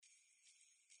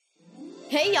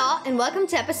Hey y'all, and welcome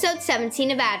to episode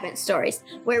 17 of Advent Stories,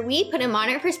 where we put a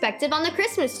modern perspective on the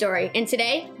Christmas story. And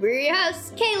today, we're your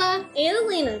hosts, Kayla and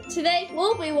Alina. Today,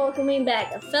 we'll be welcoming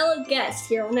back a fellow guest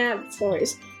here on Advent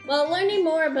Stories, while learning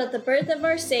more about the birth of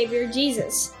our Savior,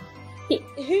 Jesus,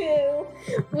 who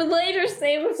would later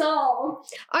save us all.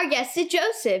 Our guest is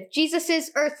Joseph, Jesus'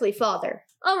 earthly father.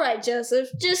 All right, Joseph,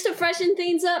 just to freshen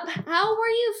things up, how were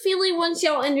you feeling once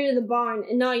y'all entered the barn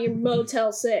and not your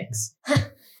Motel 6?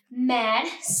 Mad,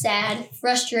 sad,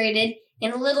 frustrated,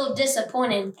 and a little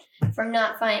disappointed from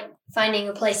not finding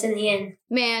a place in the inn.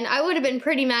 Man, I would have been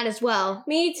pretty mad as well.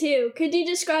 Me too. Could you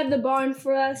describe the barn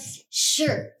for us?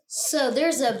 Sure. So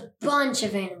there's a bunch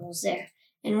of animals there.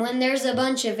 And when there's a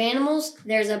bunch of animals,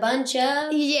 there's a bunch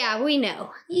of... Yeah, we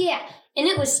know. Yeah, and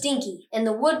it was stinky. And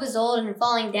the wood was old and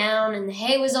falling down, and the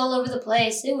hay was all over the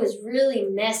place. It was really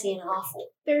messy and awful.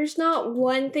 There's not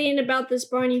one thing about this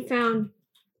barn you found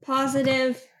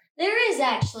positive. There is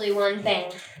actually one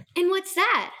thing. And what's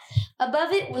that?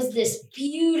 Above it was this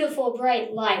beautiful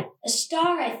bright light. A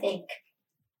star, I think.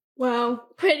 Wow,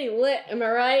 pretty lit, am I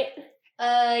right?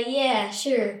 Yeah,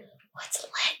 sure. What's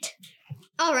lit?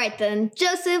 All right then,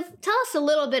 Joseph, tell us a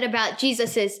little bit about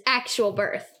Jesus' actual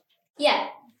birth. Yeah.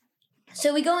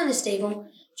 So we go in the stable,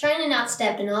 trying to not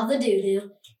step in all the doo-doo,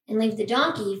 and leave the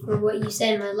donkey for what you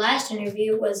said in my last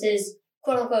interview was his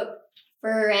quote-unquote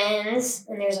friends,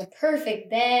 and there's a perfect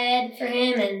bed for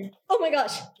him, and... Oh my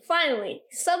gosh, finally,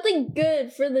 something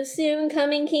good for the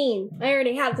soon-coming king. I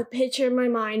already have the picture in my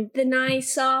mind. The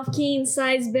nice, soft,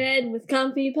 king-size bed with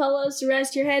comfy pillows to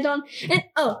rest your head on,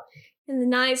 and the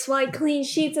nice, white, clean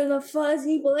sheets and the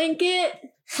fuzzy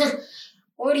blanket.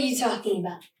 What are you talking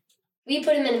about? We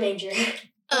put him in a manger.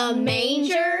 A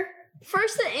manger?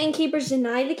 First, the innkeepers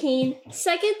deny the king.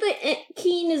 Second, the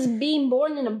king is being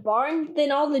born in a barn.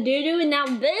 Then all the doo-doo, and now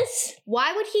this?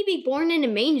 Why would he be born in a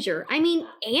manger? I mean,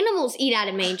 animals eat out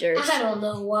of mangers. I don't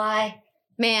know why.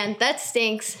 Man, that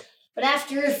stinks. But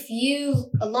after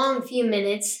a long few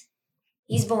minutes,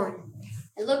 he's born.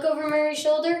 I look over Mary's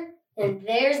shoulder, and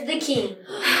there's the king.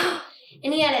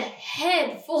 And he had a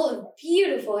head full of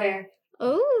beautiful hair.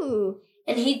 Ooh.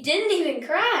 And he didn't even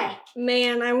cry.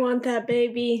 Man, I want that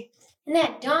baby. And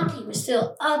that donkey was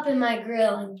still up in my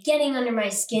grill and getting under my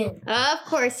skin. Of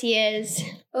course he is.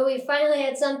 But we finally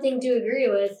had something to agree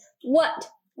with. What?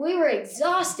 We were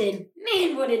exhausted.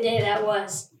 Man, what a day that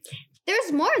was.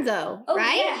 There's more though,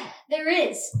 right? Yeah, there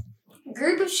is. A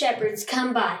group of shepherds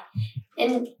come by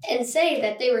and say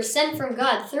that they were sent from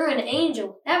God through an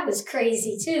angel. That was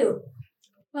crazy too.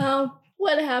 Wow,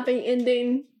 what a happy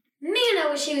ending. Man, I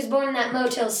wish he was born in that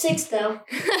Motel 6 though.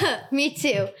 Me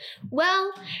too.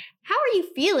 Well, how are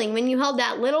you feeling when you held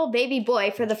that little baby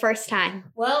boy for the first time?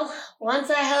 Well, once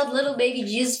I held little baby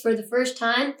Jesus for the first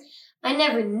time, I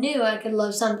never knew I could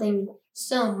love something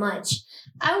so much.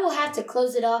 I will have to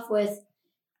close it off with,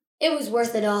 it was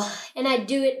worth it all, and I'd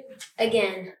do it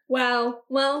again. Wow,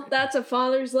 well, that's a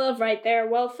father's love right there.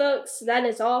 Well, folks, that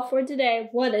is all for today.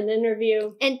 What an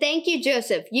interview. And thank you,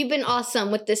 Joseph. You've been awesome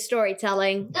with this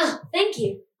storytelling. Oh, thank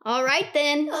you. All right,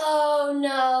 then. Oh,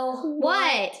 no.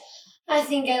 What? I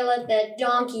think I let that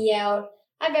donkey out.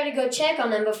 I better go check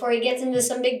on him before he gets into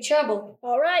some big trouble.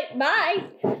 All right, bye.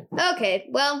 Okay,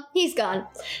 well, he's gone.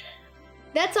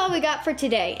 That's all we got for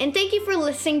today, and thank you for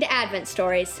listening to Advent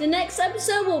Stories. The next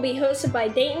episode will be hosted by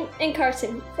Dayton and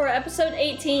Carson for episode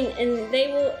 18, and they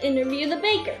will interview the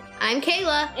baker. I'm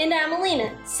Kayla. And I'm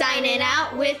Alina. Signing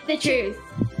out with the truth.